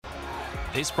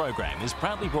This program is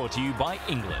proudly brought to you by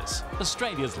Inglis,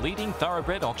 Australia's leading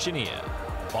thoroughbred auctioneer.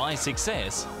 Buy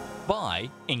success, buy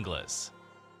Inglis.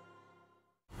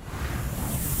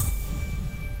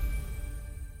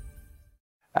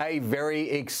 A very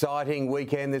exciting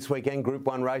weekend this weekend. Group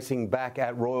 1 racing back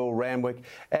at Royal Randwick.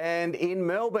 And in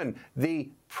Melbourne, the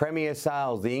Premier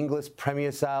Sales, the Inglis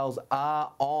Premier Sales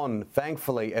are on,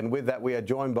 thankfully. And with that, we are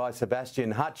joined by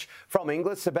Sebastian Hutch from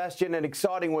Inglis. Sebastian, an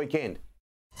exciting weekend.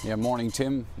 Yeah, morning,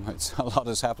 Tim. A lot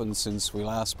has happened since we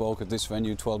last spoke at this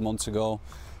venue 12 months ago.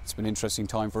 It's been an interesting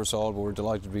time for us all, but we're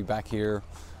delighted to be back here.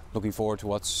 Looking forward to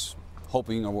what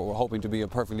we're hoping to be a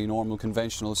perfectly normal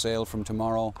conventional sale from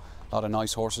tomorrow. A lot of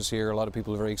nice horses here. A lot of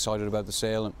people are very excited about the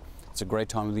sale, and it's a great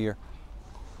time of the year.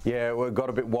 Yeah, we got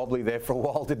a bit wobbly there for a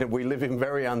while, didn't it? We live in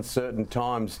very uncertain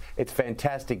times. It's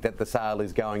fantastic that the sale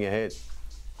is going ahead.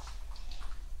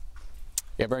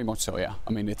 Yeah, very much so, yeah.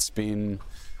 I mean, it's been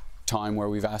time where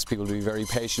we've asked people to be very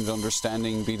patient,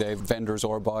 understanding, be they vendors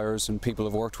or buyers, and people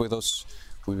have worked with us.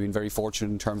 We've been very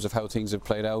fortunate in terms of how things have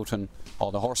played out, and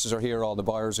all the horses are here, all the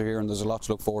buyers are here, and there's a lot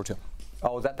to look forward to.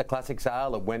 Oh, was that the classic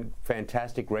sale? It went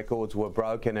fantastic, records were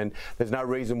broken, and there's no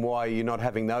reason why you're not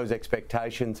having those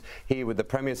expectations here with the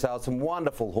Premier Sale. Some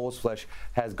wonderful horseflesh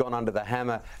has gone under the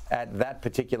hammer at that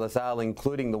particular sale,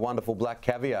 including the wonderful Black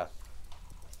Caviar.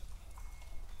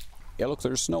 Yeah, look,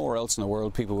 there's nowhere else in the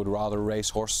world people would rather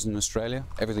race horses in Australia.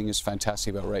 Everything is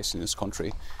fantastic about racing in this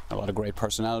country. A lot of great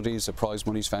personalities, the prize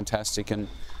money is fantastic, and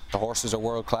the horses are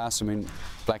world class. I mean,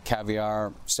 Black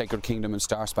Caviar, Sacred Kingdom and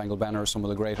Star Spangled Banner are some of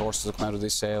the great horses that come out of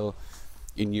this sale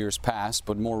in years past,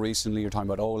 but more recently you're talking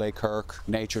about Ole Kirk,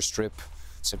 Nature Strip,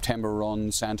 September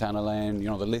Run, Santana Lane. You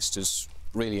know, the list is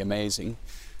really amazing,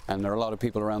 and there are a lot of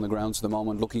people around the grounds at the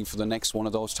moment looking for the next one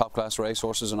of those top class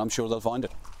racehorses, and I'm sure they'll find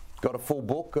it. Got a full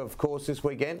book, of course, this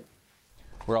weekend.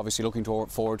 We're obviously looking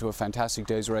forward to a fantastic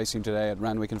day's racing today at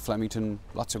Randwick and Flemington.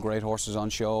 Lots of great horses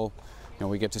on show. You know,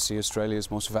 we get to see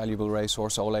Australia's most valuable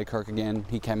racehorse, Ole Kirk, again.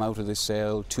 He came out of this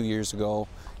sale 2 years ago.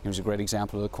 He was a great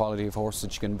example of the quality of horse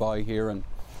that you can buy here, and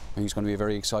he's going to be a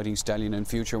very exciting stallion in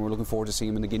future, and we're looking forward to seeing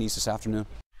him in the Guineas this afternoon.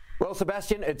 Well,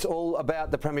 Sebastian, it's all about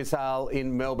the Premier Sale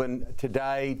in Melbourne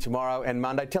today, tomorrow and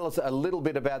Monday. Tell us a little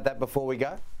bit about that before we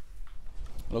go.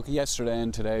 Look, yesterday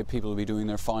and today people will be doing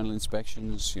their final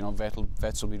inspections. You know,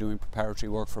 vets will be doing preparatory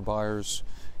work for buyers,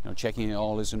 you know, checking it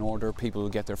all is in order. People will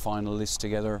get their final list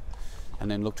together and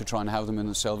then look to try and have them in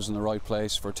themselves in the right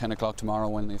place for 10 o'clock tomorrow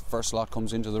when the first lot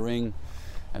comes into the ring.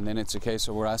 And then it's a case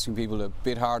of we're asking people to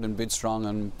bid hard and bid strong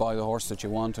and buy the horse that you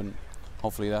want, and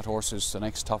hopefully that horse is the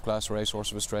next top class racehorse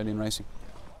of Australian racing.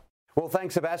 Well,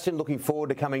 thanks, Sebastian. Looking forward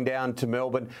to coming down to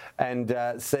Melbourne and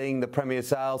seeing the Premier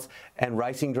Sales. And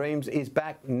Racing Dreams is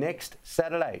back next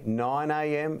Saturday, 9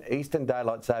 a.m. Eastern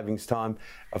Daylight Savings Time.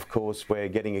 Of course, we're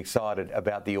getting excited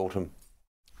about the autumn.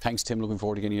 Thanks, Tim. Looking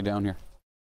forward to getting you down here.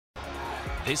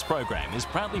 This program is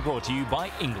proudly brought to you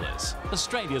by Inglis,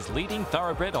 Australia's leading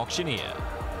thoroughbred auctioneer.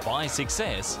 Buy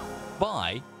success,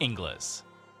 buy Inglis.